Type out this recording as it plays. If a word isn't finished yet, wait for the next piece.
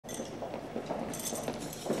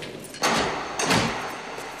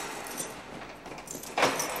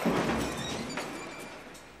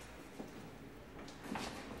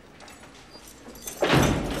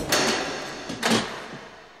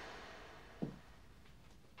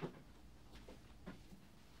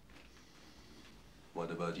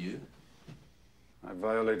about you? I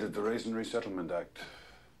violated the Raise and Resettlement Act.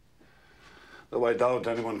 Though I doubt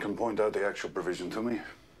anyone can point out the actual provision to me.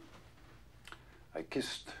 I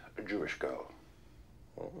kissed a Jewish girl.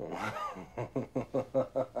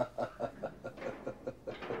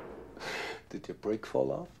 Did your brick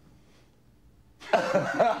fall off?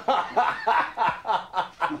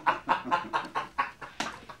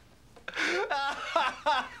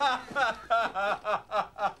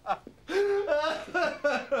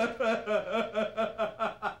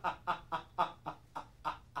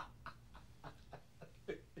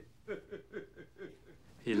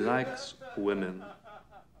 He likes women.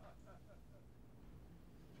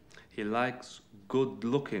 He likes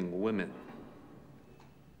good-looking women.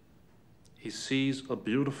 He sees a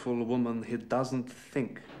beautiful woman, he doesn't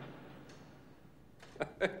think.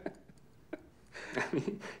 I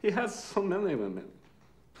mean, he has so many women.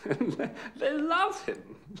 They love him.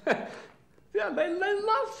 Yeah, they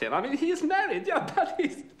love him. I mean, he's married, yeah, but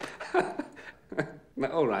he's...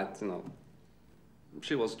 All right, you know.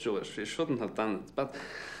 She was Jewish. She shouldn't have done it. But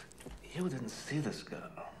you didn't see this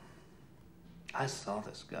girl. I saw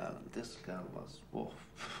this girl, and this girl was, whoa,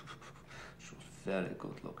 she was very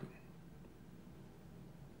good looking.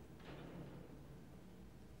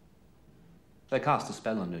 They cast a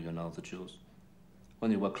spell on you, you know, the Jews.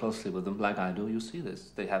 When you work closely with them, like I do, you see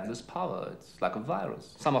this. They have this power. It's like a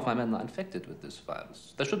virus. Some of my men are infected with this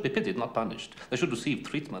virus. They should be pitied, not punished. They should receive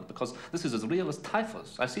treatment, because this is as real as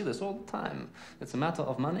typhus. I see this all the time. It's a matter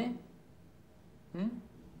of money. Hmm?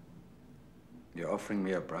 You're offering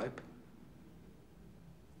me a bribe?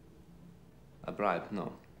 A bribe?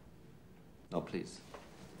 No. No, please.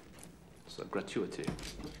 It's a gratuity.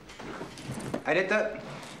 I did that.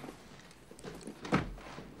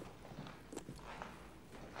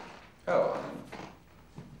 Oh.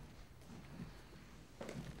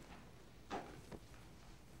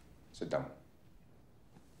 Sit down.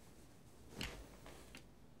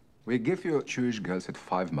 We give you Jewish girls at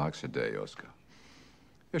 5 marks a day, Oscar.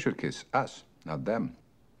 You should kiss us, not them.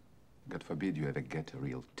 God forbid you ever get a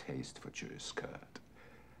real taste for Jewish skirt.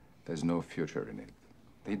 There's no future in it.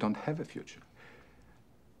 They don't have a future.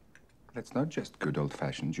 That's not just good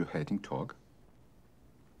old-fashioned Jew-hating talk.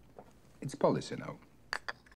 It's policy now.